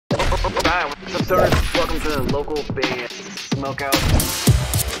Alright, what's up, stoners? Welcome to the local band Smokeout.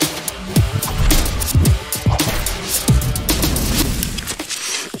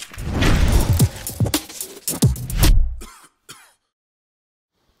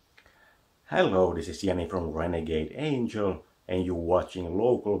 Hello, this is Yanni from Renegade Angel, and you're watching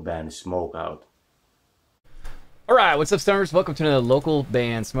local band Smokeout. Alright, what's up, stoners? Welcome to another local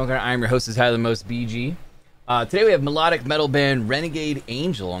band Smokeout. I am your host, is Highly Most BG. Today we have melodic metal band Renegade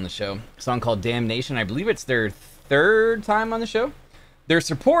Angel on the show. A song called Damnation. I believe it's their third time on the show. They're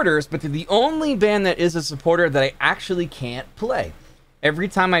supporters, but they're the only band that is a supporter that I actually can't play. Every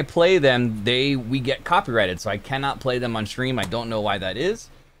time I play them, we get copyrighted, so I cannot play them on stream. I don't know why that is.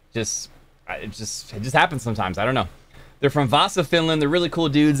 It just happens sometimes. I don't know. They're from Vasa, Finland. They're really cool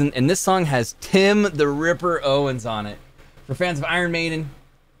dudes, and this song has Tim the Ripper Owens on it. For fans of Iron Maiden,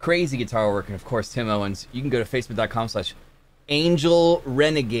 crazy guitar work, and of course Tim Owens, you can go to facebook.com/Angel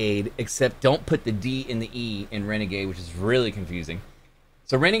Renegade, except don't put the D in the E in Renegade, which is really confusing.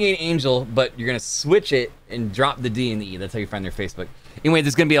 So Renegade Angel, but you're gonna switch it and drop the D in the E. That's how you find their Facebook. Anyway,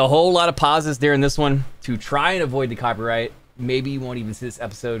 there's gonna be a whole lot of pauses there in this one to try and avoid the copyright. Maybe you won't even see this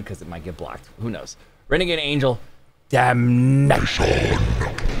episode because it might get blocked. Who knows? Renegade Angel, Damnation.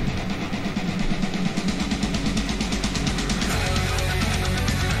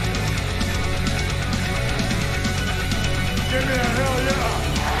 Give me a hell yeah!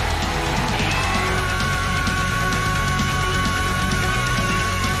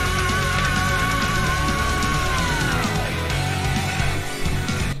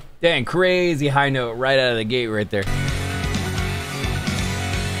 Dang, crazy high note right out of the gate right there.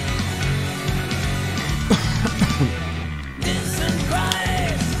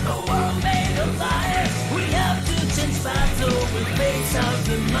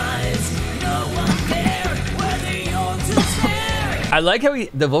 I like how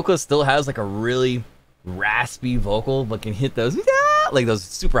the vocalist still has like a really raspy vocal, but can hit those like those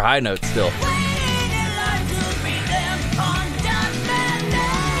super high notes still.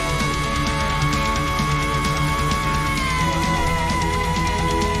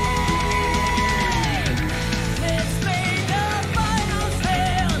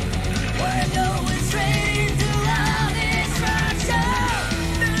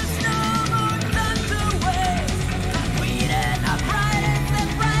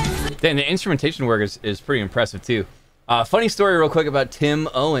 Then the instrumentation work is pretty impressive too. Funny story real quick about Tim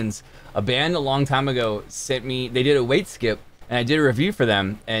Owens. A band a long time ago sent me, they did a weight skip, and I did a review for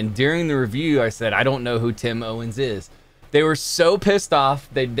them, and during the review I said, I don't know who Tim Owens is. They were so pissed off,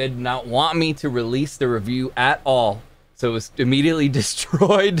 they did not want me to release the review at all, so it was immediately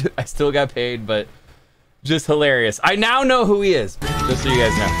destroyed. I still got paid, but just hilarious. I now know who he is, just so you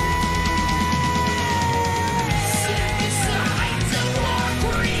guys know.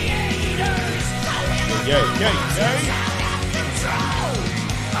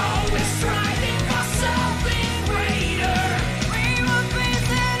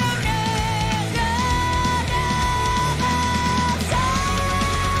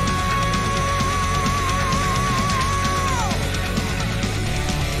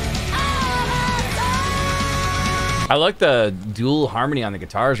 I like the dual harmony on the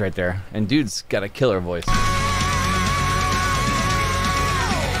guitars right there, and dude's got a killer voice.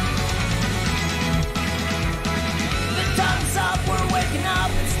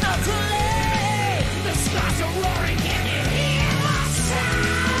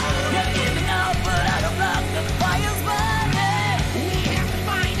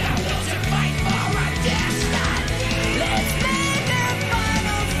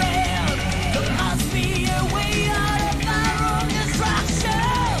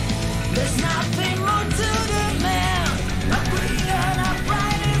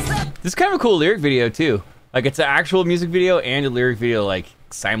 This is kind of a cool lyric video too. Like it's an actual music video and a lyric video like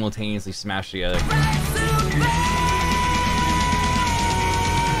simultaneously smashed together.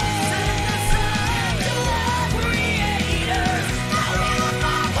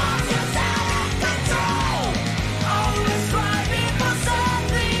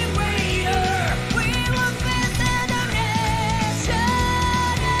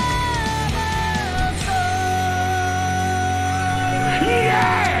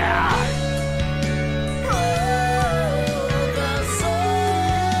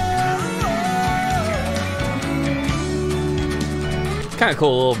 Kind of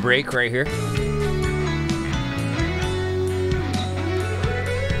cool little break right here.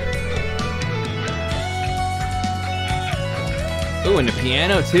 Ooh, and the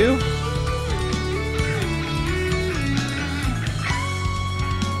piano too.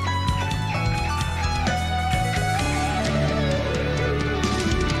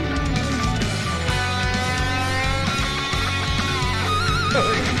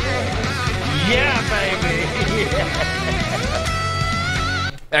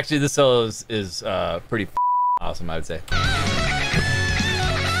 Actually, this solo is pretty awesome, I would say.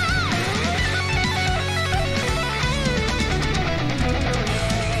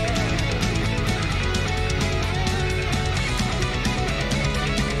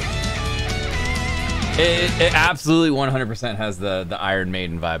 It absolutely 100% has the Iron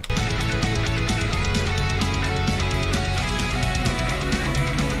Maiden vibe.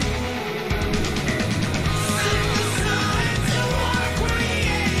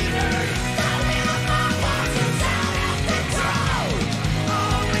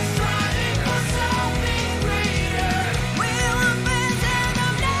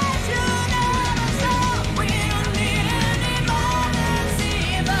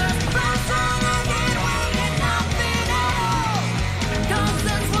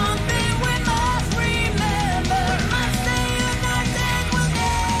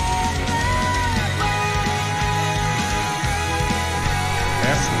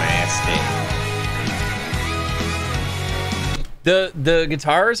 The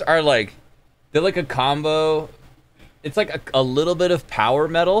guitars are like, they're like a combo. It's like a little bit of power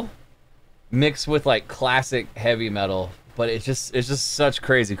metal mixed with like classic heavy metal, but it's just such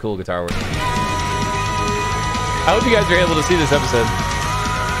crazy cool guitar work. I hope you guys are able to see this episode.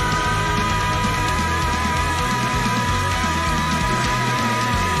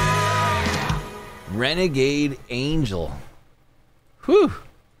 Renegade Angel. Whew.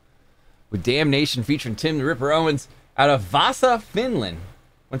 With Damnation featuring Tim the Ripper Owens out of Vasa, Finland.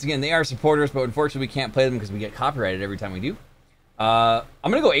 Once again, they are supporters, but unfortunately we can't play them because we get copyrighted every time we do. I'm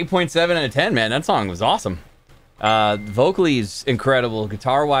gonna go 8.7 out of 10, man. That song was awesome. Vocally is incredible,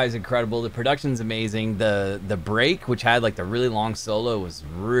 guitar-wise incredible. The production's amazing. The break, which had like the really long solo, was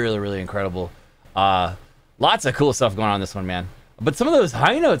really incredible. Lots of cool stuff going on in this one, man. But some of those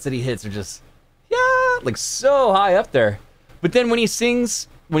high notes that he hits are just, yeah, like so high up there. But then when he sings,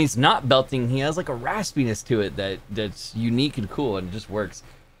 when he's not belting, he has like a raspiness to it that's unique and cool, and it just works.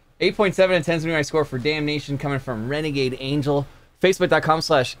 8.7 out of 10 is my score for Damnation, coming from Renegade Angel.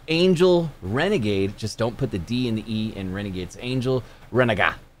 Facebook.com/Angel Renegade. Just don't put the D and the E in Renegade. It's Angel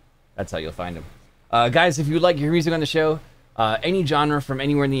Renegade. That's how you'll find him. Guys, if you would like your music on the show, any genre from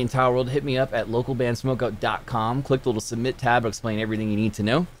anywhere in the entire world, hit me up at localbandsmokeout.com. Click the little submit tab. It'll explain everything you need to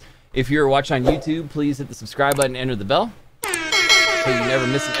know. If you're watching on YouTube, please hit the subscribe button and enter the bell so you never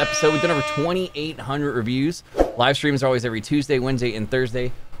miss an episode. We've done over 2,800 reviews. Live streams are always every Tuesday, Wednesday, and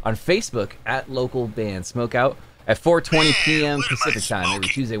Thursday on Facebook at Local Band Smokeout at 4:20 p.m. Pacific time every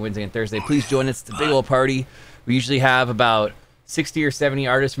Tuesday, Wednesday, and Thursday. Please join us. It's a big old party. We usually have about 60 or 70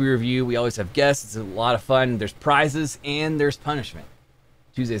 artists we review. We always have guests. It's a lot of fun. There's prizes and there's punishment.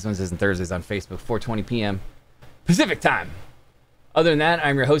 Tuesdays, Wednesdays, and Thursdays on Facebook, 4:20 p.m. Pacific time. Other than that,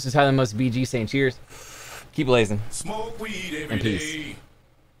 I'm your host, Tyler Most BG, saying cheers. Keep blazing. Smoke weed every And peace. day.